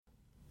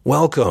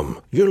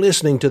Welcome. You're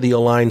listening to The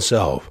Aligned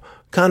Self,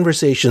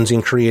 Conversations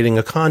in Creating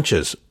a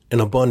Conscious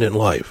and Abundant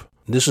Life.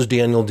 This is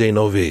Daniel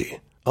D'Neuville.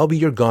 I'll be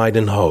your guide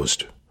and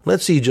host.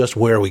 Let's see just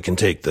where we can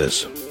take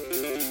this.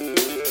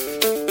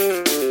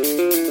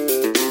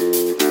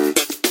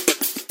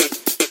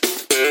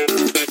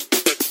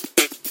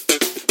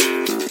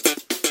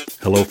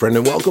 Hello, friend,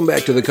 and welcome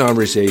back to the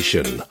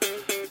conversation.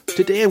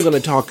 Today I'm going to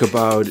talk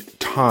about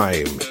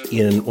time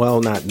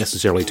not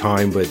necessarily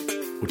time, but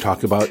we'll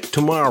talk about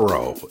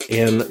tomorrow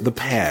and the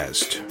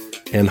past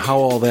and how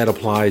all that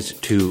applies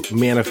to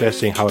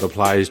manifesting, how it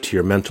applies to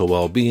your mental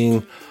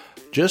well-being.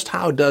 Just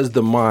how does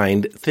the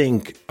mind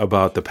think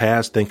about the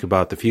past, think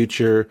about the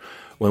future?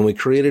 When we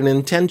create an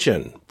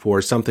intention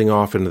for something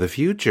off into the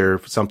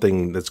future,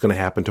 something that's going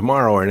to happen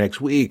tomorrow or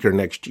next week or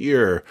next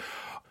year,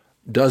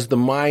 does the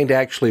mind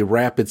actually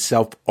wrap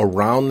itself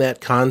around that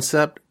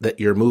concept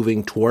that you're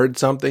moving towards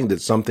something,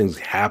 that something's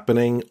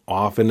happening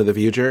off into the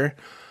future?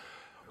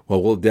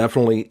 Well, we'll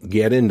definitely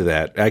get into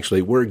that.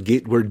 Actually, we're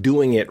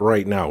doing it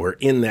right now. We're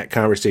in that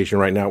conversation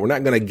right now. We're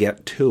not going to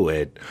get to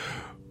it.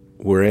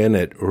 We're in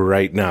it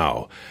right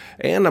now.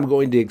 And I'm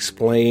going to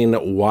explain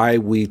why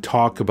we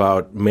talk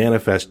about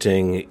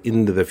manifesting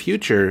into the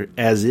future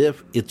as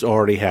if it's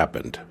already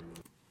happened,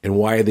 and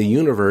why the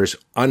universe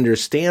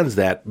understands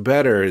that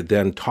better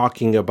than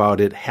talking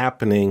about it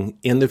happening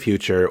in the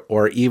future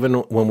or even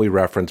when we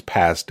reference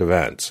past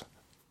events.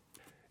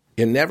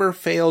 It never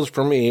fails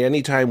for me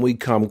anytime we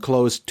come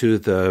close to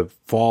the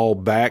fall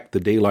back, the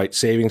daylight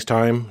savings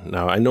time.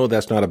 Now, I know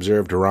that's not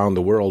observed around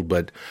the world,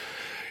 but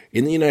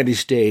in the United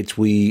States,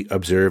 we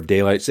observe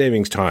daylight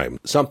savings time,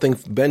 something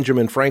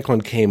Benjamin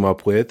Franklin came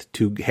up with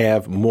to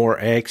have more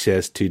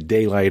access to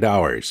daylight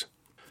hours.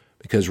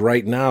 Because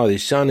right now, the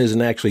sun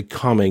isn't actually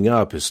coming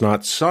up. It's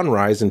not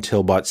sunrise until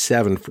about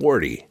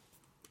 7:40.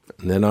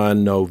 And then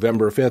on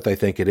November 5th, I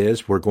think it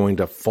is, we're going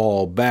to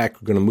fall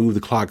back. We're going to move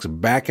the clocks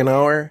back an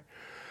hour.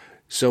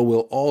 So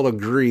we'll all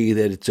agree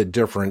that it's a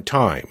different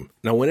time.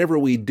 Now, whenever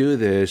we do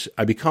this,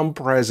 I become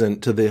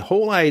present to the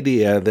whole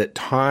idea that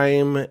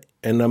time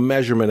and the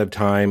measurement of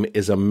time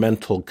is a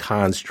mental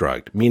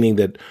construct, meaning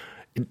that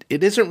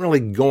it isn't really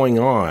going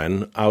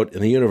on out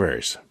in the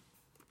universe.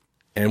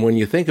 And when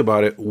you think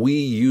about it, we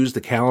use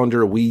the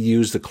calendar, we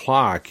use the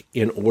clock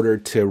in order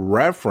to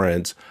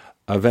reference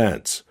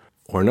events.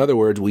 Or in other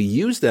words, we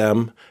use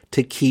them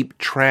to keep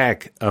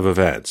track of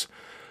events.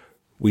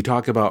 We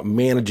talk about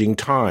managing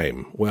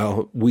time.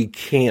 Well, we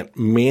can't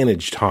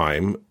manage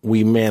time.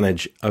 We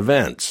manage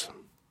events.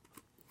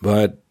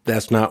 But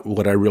that's not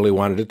what I really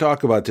wanted to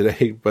talk about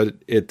today, but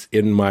it's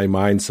in my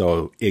mind,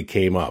 so it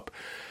came up.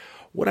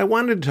 What I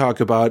wanted to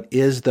talk about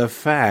is the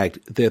fact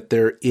that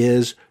there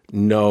is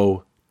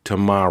no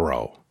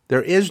tomorrow.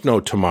 There is no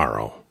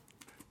tomorrow.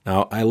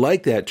 Now, I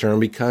like that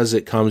term because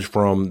it comes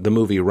from the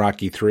movie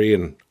Rocky III,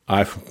 and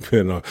I've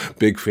been a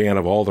big fan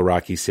of all the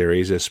Rocky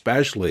series,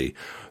 especially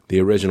the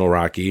original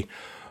Rocky.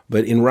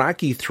 But in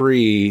Rocky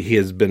III, he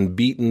has been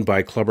beaten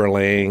by Clubber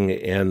Lang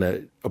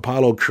and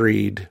Apollo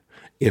Creed,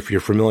 if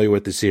you're familiar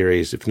with the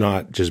series. If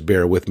not, just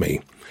bear with me.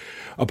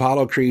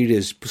 Apollo Creed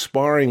is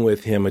sparring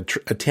with him,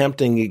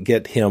 attempting to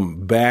get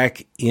him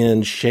back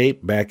in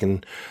shape, back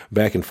in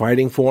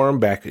fighting form,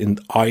 back in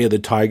Eye of the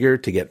Tiger,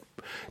 to get,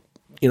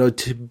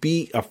 to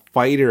be a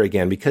fighter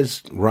again,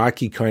 because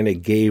Rocky kind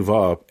of gave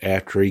up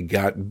after he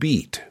got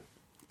beat.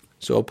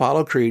 So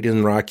Apollo Creed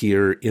and Rocky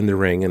are in the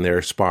ring and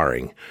they're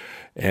sparring.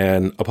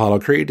 And Apollo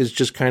Creed is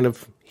just kind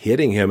of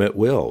hitting him at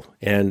will.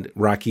 And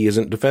Rocky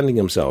isn't defending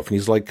himself. And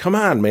he's like, come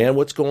on, man,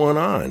 what's going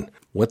on?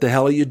 What the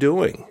hell are you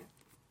doing?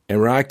 And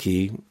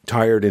Rocky,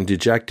 tired and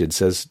dejected,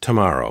 says,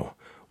 tomorrow.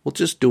 We'll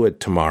just do it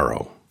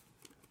tomorrow.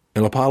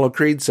 And Apollo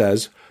Creed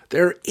says,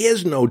 there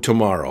is no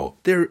tomorrow.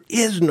 There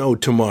is no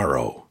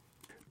tomorrow.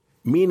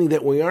 Meaning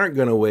that we aren't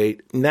going to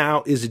wait.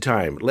 Now is the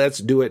time. Let's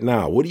do it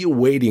now. What are you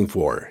waiting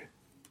for?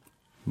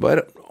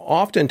 But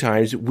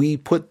oftentimes we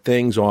put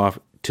things off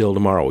till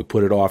tomorrow. We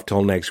put it off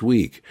till next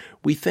week.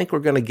 We think we're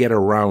going to get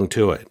around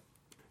to it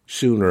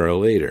sooner or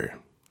later.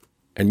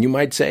 And you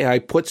might say, I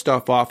put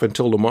stuff off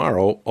until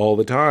tomorrow all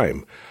the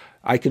time.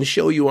 I can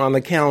show you on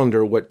the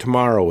calendar what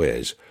tomorrow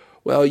is.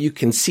 Well, you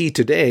can see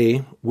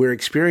today, we're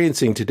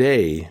experiencing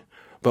today,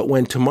 but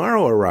when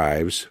tomorrow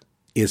arrives,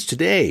 it's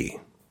today.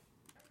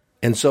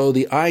 And so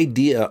the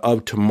idea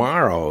of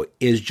tomorrow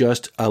is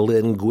just a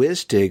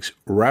linguistics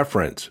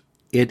reference.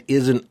 It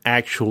isn't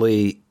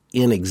actually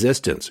in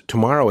existence.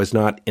 Tomorrow is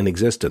not in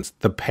existence.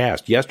 The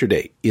past,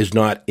 yesterday, is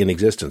not in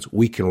existence.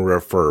 We can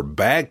refer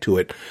back to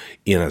it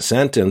in a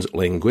sentence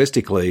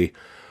linguistically,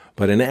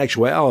 but in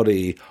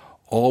actuality,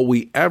 all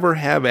we ever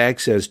have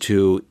access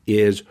to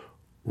is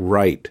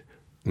right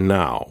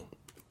now.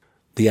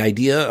 The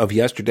idea of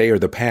yesterday or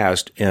the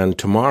past and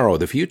tomorrow,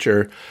 the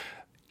future,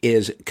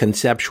 is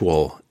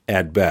conceptual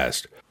at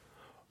best.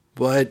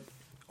 But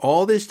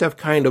all this stuff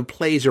kind of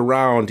plays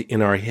around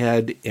in our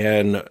head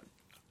and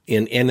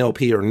in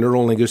NLP, or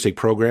neuro-linguistic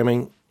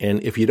programming.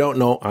 And if you don't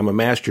know, I'm a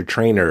master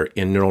trainer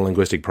in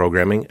neuro-linguistic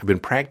programming. I've been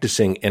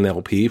practicing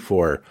NLP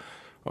for,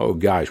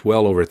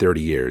 well over 30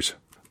 years.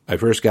 I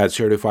first got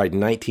certified in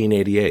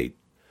 1988.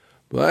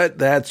 But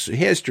that's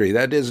history.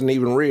 That isn't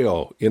even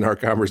real in our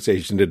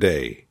conversation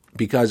today,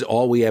 because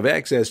all we have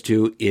access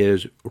to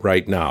is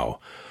right now.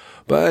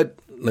 But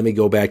let me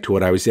go back to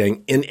what I was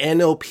saying. In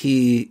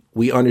NLP,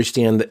 we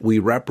understand that we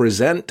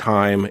represent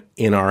time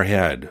in our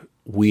head.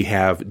 We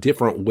have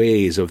different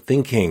ways of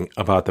thinking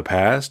about the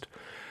past.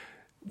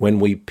 When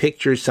we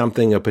picture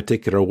something a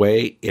particular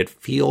way, it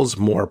feels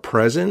more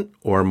present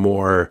or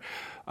more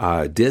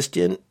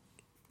distant.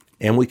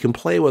 And we can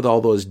play with all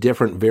those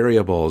different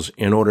variables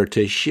in order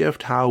to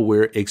shift how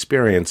we're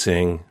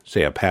experiencing,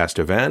 say, a past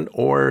event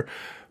or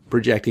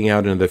projecting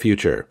out into the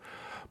future.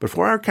 But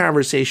for our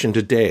conversation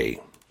today,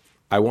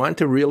 I want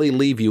to really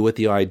leave you with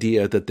the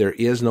idea that there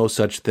is no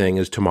such thing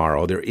as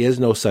tomorrow. There is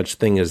no such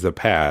thing as the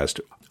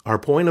past. Our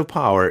point of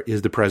power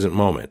is the present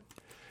moment.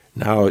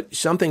 Now,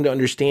 something to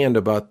understand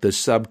about the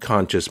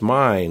subconscious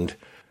mind,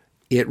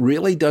 it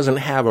really doesn't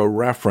have a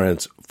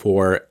reference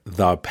for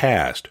the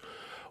past.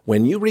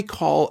 When you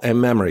recall a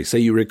memory, say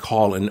you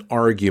recall an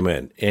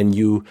argument, and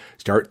you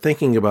start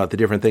thinking about the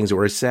different things that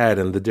were said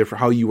and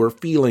how you were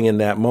feeling in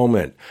that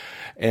moment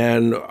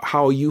and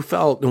how you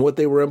felt and what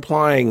they were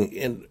implying.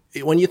 And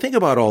when you think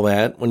about all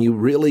that, when you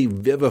really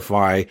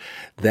vivify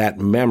that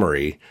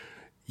memory,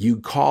 you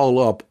call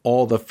up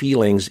all the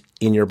feelings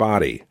in your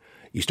body.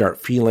 You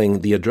start feeling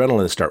the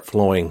adrenaline start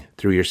flowing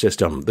through your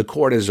system, the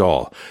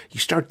cortisol. You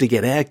start to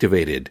get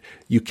activated.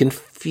 You can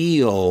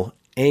feel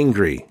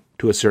angry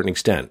to a certain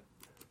extent.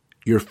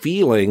 You're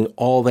feeling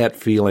all that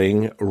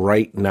feeling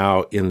right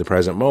now in the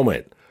present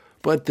moment.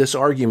 But this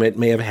argument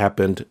may have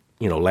happened,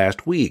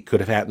 last week,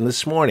 could have happened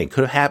this morning,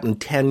 could have happened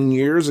 10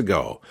 years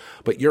ago.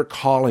 But you're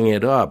calling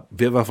it up,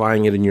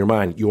 vivifying it in your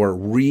mind. You're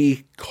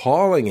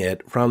recalling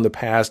it from the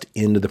past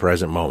into the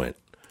present moment.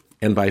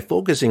 And by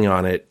focusing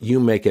on it, you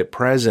make it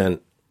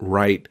present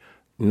right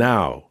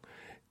now.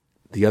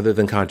 The other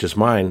than conscious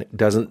mind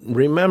doesn't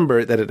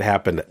remember that it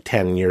happened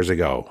 10 years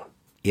ago.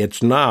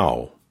 It's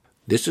now.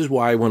 This is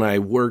why when I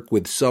work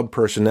with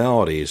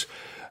subpersonalities,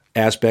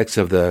 aspects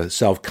of the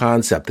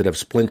self-concept that have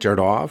splintered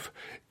off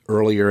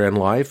earlier in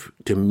life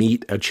to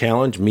meet a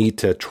challenge,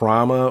 meet a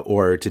trauma,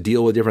 or to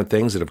deal with different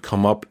things that have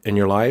come up in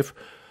your life,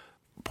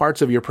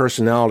 parts of your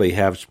personality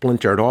have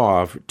splintered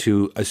off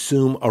to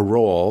assume a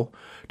role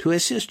to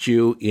assist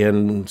you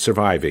in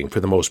surviving for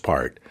the most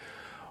part.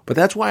 But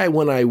that's why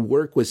when I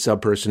work with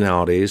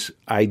subpersonalities,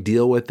 I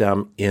deal with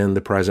them in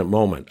the present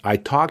moment. I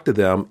talk to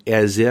them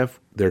as if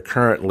they're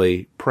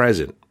currently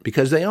present,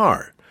 because they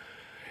are.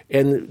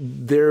 And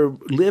they're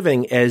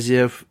living as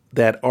if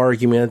that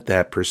argument,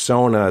 that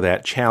persona,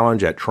 that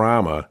challenge, that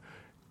trauma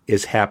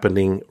is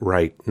happening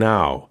right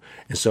now.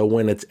 And so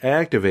when it's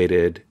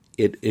activated,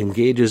 it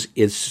engages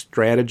its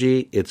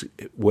strategy, its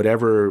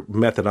whatever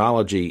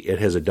methodology it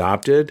has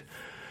adopted,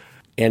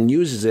 and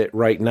uses it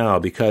right now,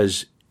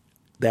 because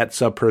that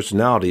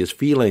subpersonality is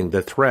feeling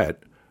the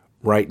threat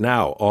right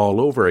now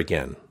all over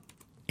again.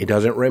 It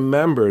doesn't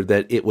remember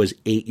that it was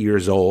 8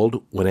 years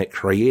old when it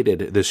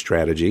created this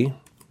strategy.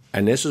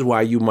 And this is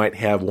why you might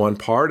have one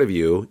part of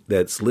you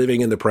that's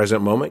living in the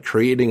present moment,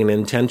 creating an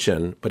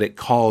intention, but it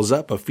calls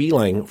up a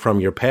feeling from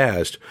your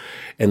past.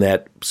 And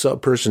that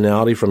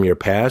subpersonality from your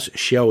past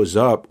shows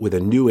up with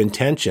a new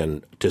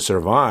intention to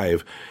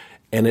survive.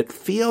 And it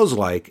feels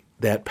like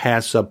that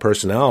past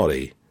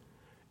subpersonality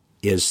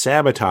is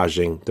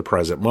sabotaging the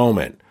present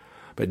moment.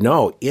 But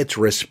no, it's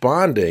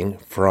responding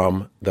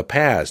from the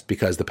past,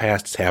 because the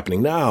past is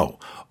happening now,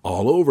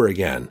 all over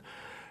again.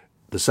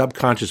 The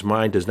subconscious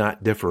mind does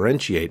not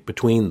differentiate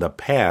between the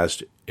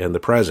past and the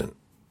present.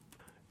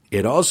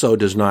 It also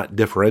does not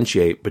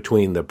differentiate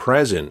between the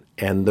present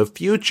and the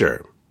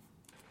future.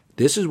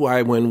 This is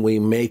why when we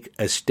make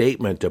a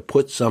statement to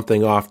put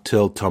something off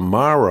till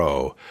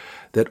tomorrow,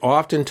 that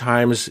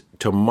oftentimes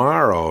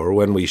tomorrow, or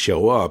when we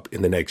show up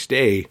in the next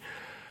day,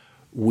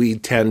 we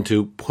tend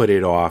to put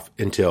it off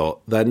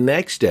until the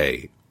next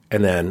day,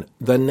 and then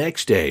the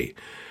next day.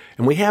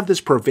 And we have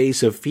this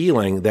pervasive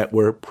feeling that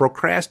we're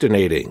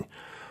procrastinating.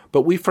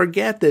 But we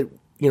forget that,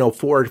 4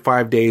 or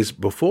 5 days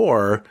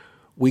before,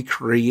 we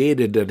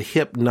created a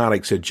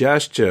hypnotic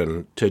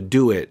suggestion to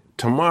do it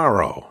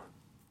tomorrow.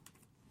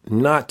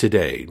 Not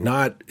today,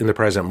 not in the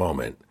present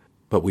moment.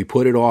 But we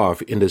put it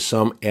off into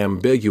some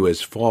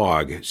ambiguous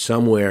fog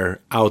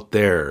somewhere out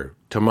there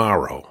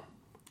tomorrow.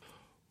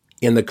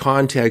 In the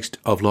context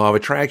of law of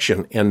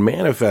attraction and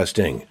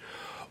manifesting,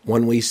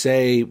 when we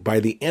say, by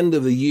the end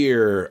of the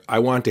year, I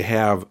want to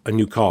have a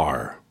new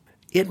car,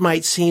 it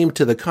might seem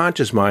to the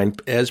conscious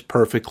mind as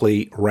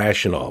perfectly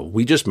rational.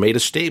 We just made a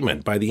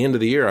statement, by the end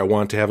of the year, I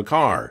want to have a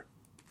car,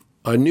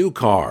 a new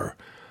car.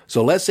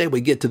 So let's say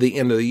we get to the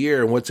end of the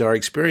year, and what's our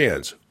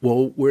experience?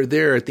 Well, we're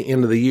there at the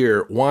end of the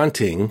year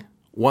wanting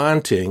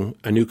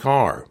a new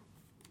car.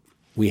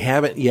 We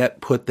haven't yet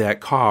put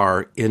that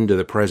car into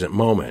the present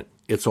moment.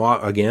 It's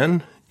off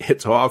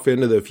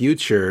into the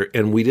future,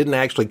 and we didn't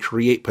actually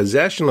create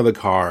possession of the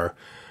car.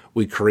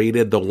 We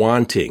created the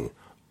wanting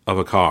of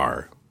a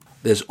car.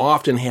 This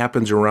often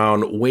happens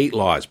around weight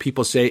loss.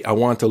 People say, I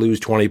want to lose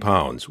 20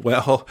 pounds.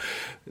 Well,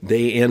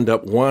 they end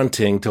up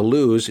wanting to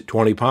lose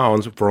 20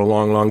 pounds for a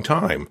long, long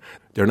time.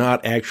 They're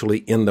not actually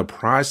in the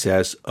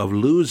process of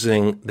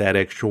losing that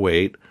extra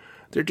weight.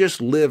 They're just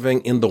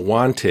living in the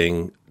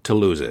wanting to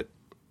lose it.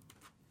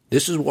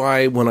 This is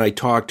why when I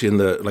talked in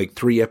the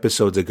 3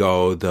 episodes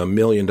ago, the $1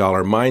 million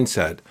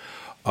mindset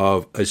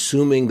of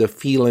assuming the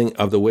feeling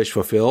of the wish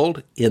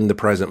fulfilled in the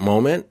present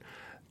moment,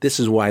 this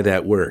is why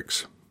that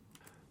works.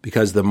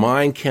 Because the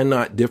mind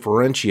cannot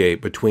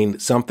differentiate between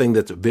something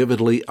that's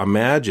vividly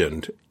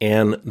imagined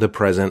and the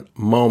present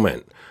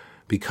moment.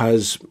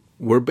 Because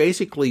we're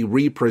basically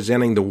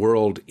representing the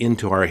world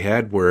into our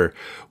head. We're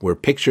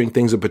picturing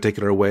things a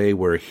particular way.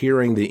 We're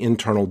hearing the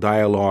internal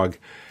dialogue,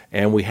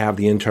 and we have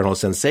the internal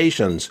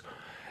sensations.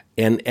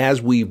 And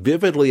as we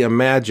vividly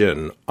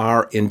imagine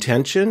our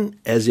intention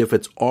as if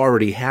it's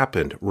already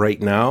happened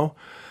right now,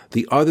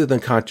 the other than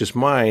conscious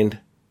mind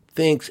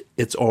thinks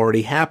it's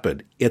already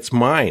happened. It's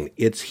mine.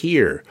 It's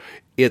here.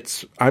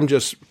 I'm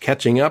just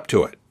catching up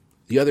to it.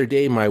 The other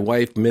day, my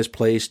wife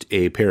misplaced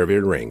a pair of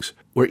earrings.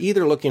 We're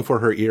either looking for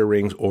her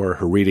earrings or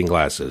her reading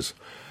glasses.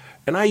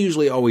 And I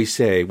usually always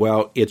say,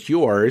 well, it's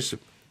yours.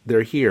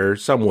 They're here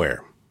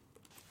somewhere.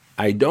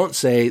 I don't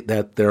say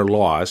that they're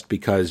lost,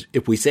 because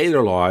if we say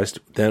they're lost,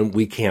 then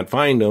we can't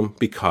find them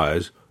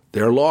because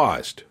they're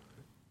lost.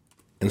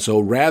 And so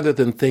rather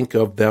than think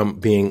of them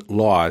being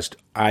lost,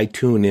 I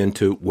tune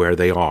into where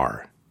they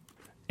are.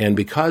 And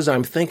because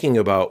I'm thinking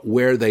about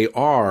where they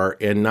are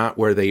and not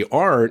where they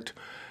aren't,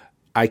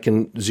 I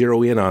can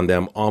zero in on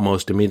them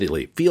almost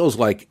immediately. Feels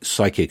like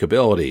psychic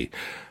ability.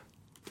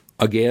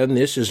 Again,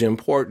 this is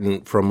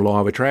important from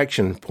law of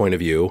attraction point of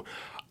view.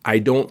 I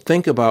don't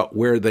think about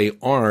where they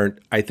aren't.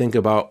 I think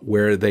about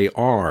where they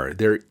are.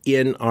 They're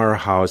in our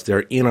house.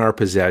 They're in our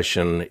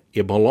possession.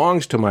 It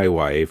belongs to my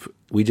wife.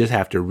 We just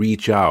have to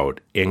reach out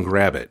and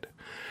grab it.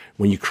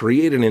 When you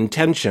create an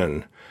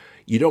intention,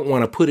 you don't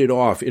want to put it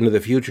off into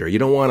the future. You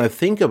don't want to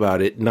think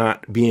about it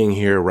not being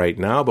here right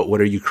now, but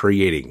what are you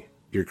creating?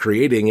 You're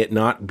creating it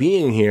not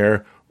being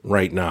here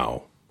right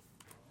now.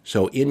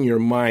 So in your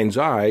mind's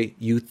eye,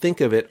 you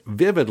think of it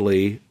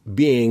vividly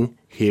being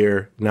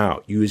here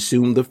now. You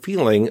assume the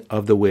feeling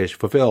of the wish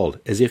fulfilled,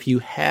 as if you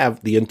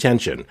have the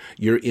intention.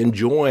 You're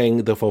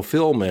enjoying the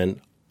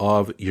fulfillment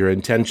of your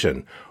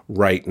intention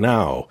right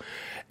now.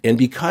 And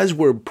because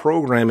we're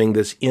programming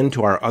this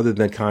into our other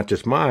than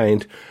conscious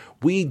mind,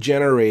 we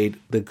generate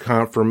the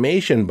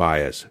confirmation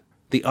bias.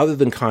 The other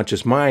than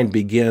conscious mind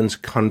begins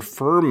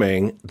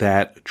confirming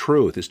that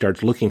truth. It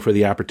starts looking for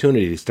the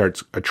opportunity. It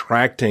starts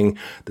attracting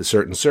the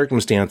certain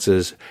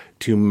circumstances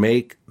to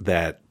make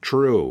that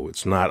true.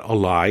 It's not a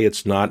lie.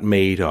 It's not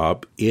made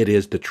up. It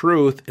is the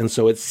truth. And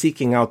so it's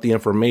seeking out the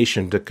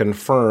information to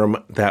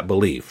confirm that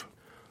belief.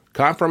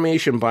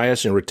 Confirmation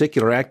bias and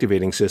reticular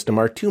activating system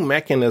are 2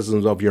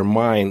 mechanisms of your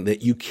mind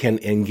that you can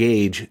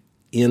engage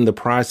in the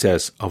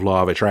process of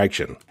law of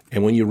attraction.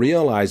 And when you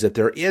realize that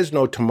there is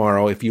no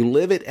tomorrow, if you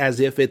live it as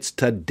if it's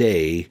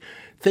today,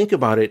 think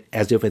about it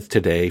as if it's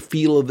today,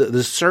 feel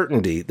the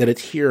certainty that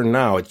it's here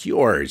now, it's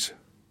yours,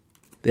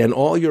 then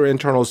all your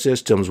internal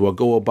systems will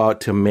go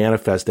about to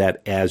manifest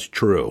that as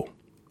true.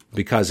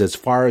 Because as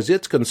far as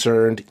it's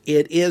concerned,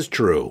 it is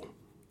true.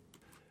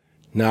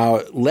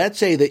 Now, let's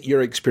say that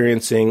you're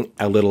experiencing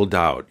a little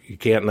doubt. You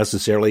can't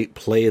necessarily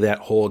play that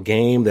whole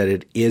game that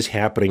it is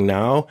happening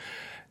now.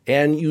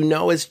 And you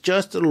know it's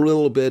just a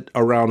little bit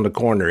around the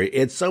corner.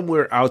 It's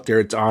somewhere out there.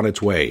 It's on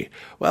its way.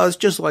 Well, it's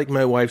just like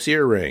my wife's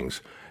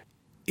earrings.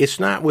 It's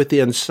not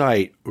within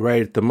sight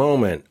right at the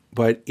moment,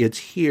 but it's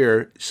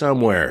here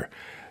somewhere.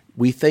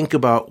 We think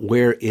about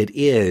where it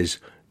is,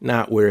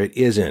 not where it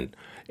isn't.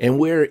 And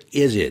where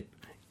is it?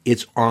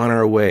 It's on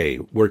our way.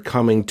 We're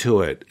coming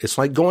to it. It's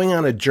like going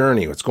on a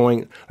journey.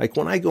 Like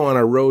when I go on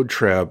a road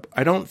trip,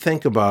 I don't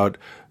think about,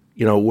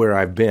 where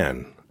I've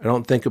been. I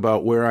don't think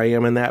about where I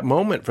am in that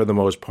moment for the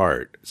most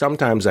part.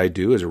 Sometimes I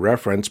do as a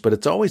reference, but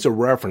it's always a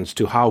reference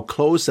to how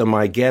close am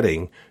I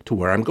getting to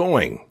where I'm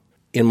going.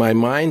 In my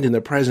mind, in the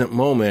present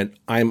moment,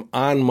 I'm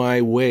on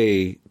my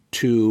way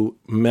to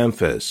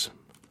Memphis.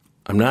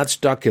 I'm not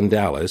stuck in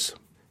Dallas.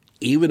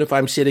 Even if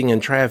I'm sitting in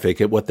traffic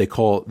at what they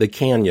call the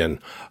Canyon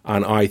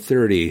on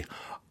I-30,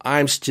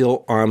 I'm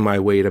still on my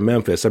way to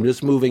Memphis. I'm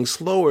just moving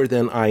slower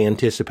than I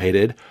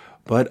anticipated,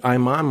 but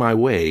I'm on my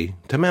way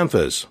to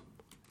Memphis.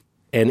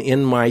 And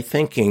in my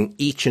thinking,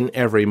 each and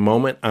every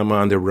moment I'm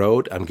on the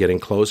road, I'm getting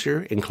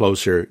closer and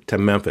closer to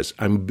Memphis.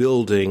 I'm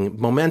building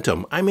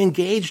momentum. I'm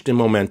engaged in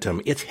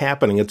momentum. It's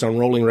happening. It's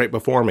unrolling right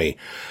before me.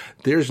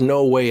 There's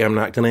no way I'm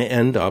not going to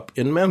end up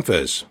in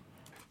Memphis.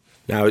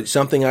 Now, it's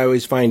something I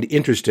always find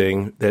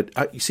interesting that,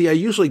 I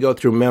usually go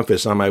through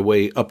Memphis on my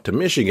way up to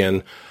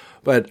Michigan,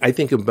 but I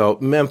think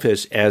about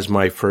Memphis as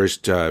my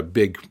first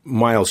big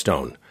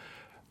milestone.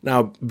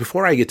 Now,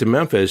 before I get to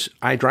Memphis,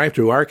 I drive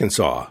through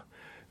Arkansas.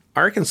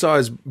 Arkansas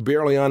is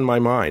barely on my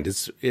mind.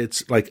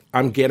 It's like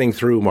I'm getting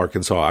through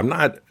Arkansas.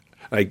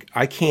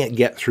 I can't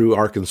get through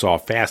Arkansas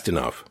fast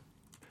enough.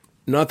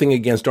 Nothing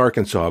against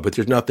Arkansas, but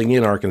there's nothing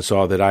in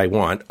Arkansas that I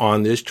want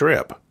on this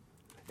trip.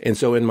 And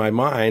so in my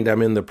mind,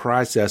 I'm in the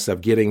process of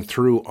getting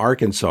through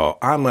Arkansas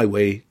on my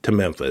way to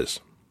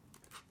Memphis.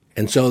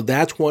 And so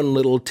that's one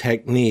little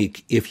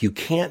technique. If you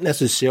can't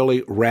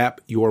necessarily wrap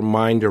your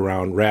mind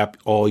around, wrap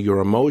all your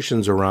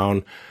emotions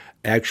around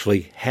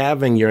actually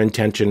having your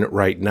intention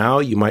right now,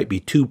 you might be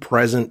too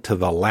present to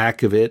the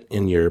lack of it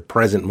in your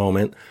present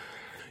moment.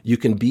 You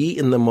can be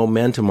in the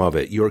momentum of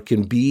it. You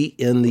can be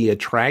in the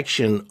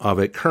attraction of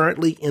it,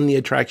 currently in the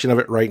attraction of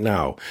it right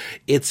now.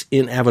 It's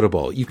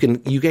inevitable. You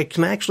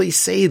can actually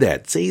say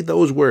that. Say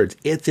those words.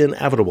 It's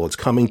inevitable. It's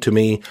coming to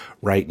me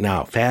right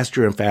now,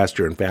 faster and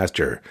faster and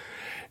faster.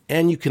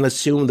 And you can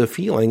assume the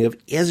feeling of,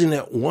 isn't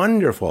it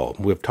wonderful?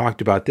 We've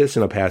talked about this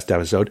in a past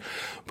episode,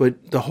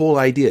 but the whole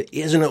idea,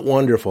 isn't it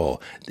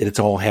wonderful that it's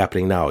all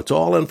happening now? It's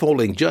all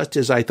unfolding just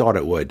as I thought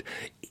it would.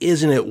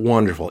 Isn't it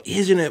wonderful?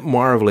 Isn't it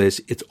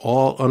marvelous? It's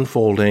all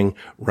unfolding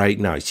right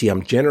now. See,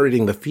 I'm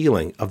generating the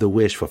feeling of the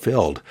wish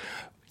fulfilled.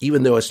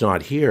 Even though it's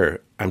not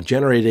here, I'm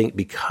generating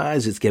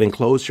because it's getting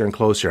closer and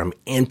closer. I'm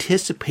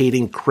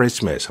anticipating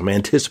Christmas. I'm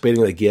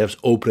anticipating the gifts,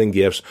 opening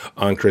gifts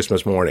on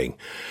Christmas morning.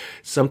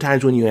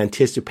 Sometimes when you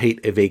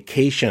anticipate a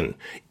vacation,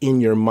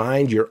 in your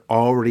mind, you're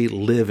already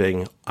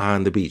living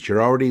on the beach.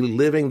 You're already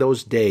living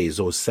those days,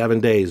 those 7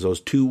 days, those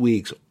 2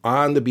 weeks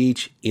on the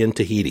beach in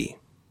Tahiti.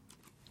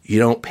 You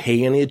don't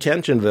pay any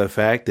attention to the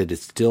fact that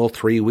it's still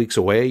 3 weeks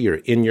away. You're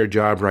in your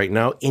job right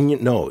now.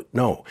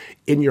 No.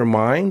 In your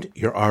mind,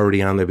 you're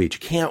already on the beach.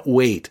 You can't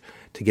wait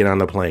to get on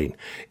the plane.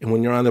 And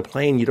when you're on the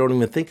plane, you don't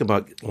even think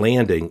about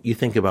landing. You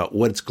think about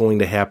what's going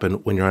to happen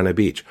when you're on the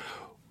beach.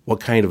 What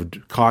kind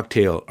of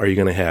cocktail are you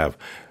going to have?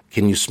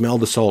 Can you smell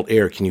the salt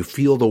air? Can you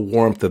feel the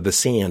warmth of the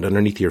sand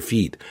underneath your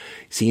feet?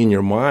 See, in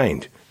your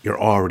mind, you're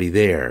already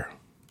there.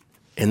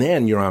 And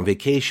then you're on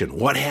vacation.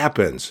 What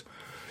happens?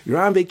 You're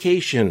on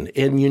vacation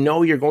and you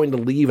know you're going to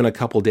leave in a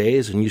couple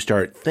days and you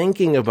start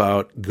thinking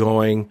about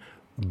going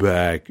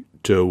back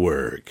to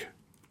work.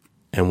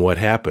 And what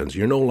happens?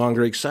 You're no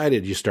longer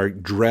excited. You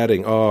start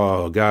dreading,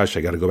 oh gosh,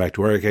 I got to go back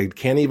to work. I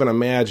can't even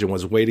imagine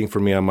what's waiting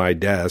for me on my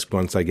desk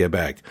once I get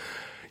back.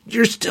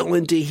 You're still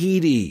in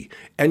Tahiti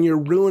and you're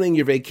ruining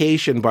your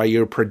vacation by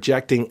your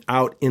projecting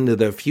out into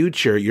the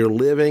future. You're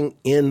living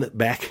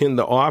back in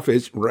the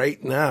office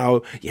right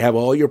now. You have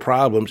all your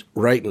problems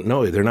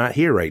no, they're not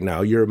here right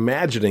now. You're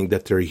imagining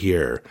that they're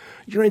here.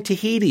 You're in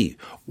Tahiti.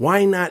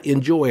 Why not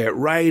enjoy it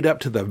right up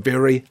to the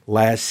very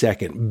last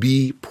second?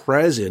 Be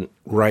present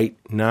right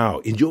now.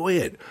 Enjoy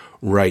it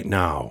right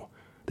now.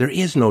 There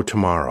is no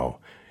tomorrow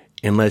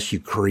unless you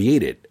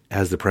create it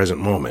as the present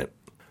moment.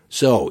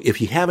 So if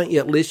you haven't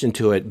yet listened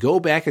to it, go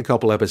back a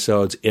couple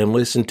episodes and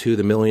listen to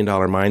the $1 Million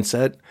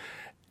Mindset,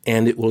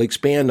 and it will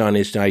expand on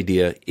this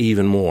idea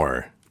even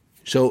more.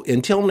 So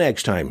until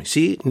next time,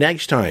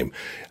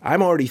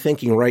 I'm already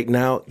thinking right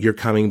now you're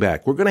coming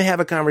back. We're going to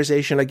have a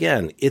conversation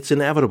again. It's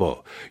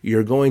inevitable.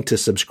 You're going to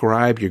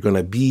subscribe. You're going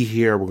to be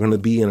here. We're going to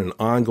be in an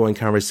ongoing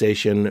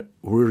conversation.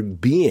 We're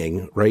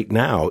being right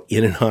now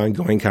in an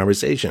ongoing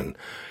conversation.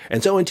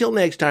 And so until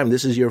next time,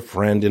 this is your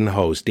friend and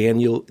host,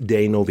 Daniel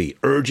De Novi,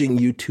 urging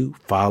you to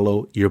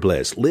follow your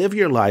bliss. Live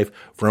your life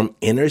from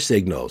inner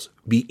signals.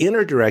 Be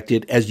inner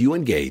directed as you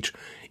engage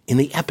in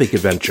the epic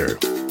adventure.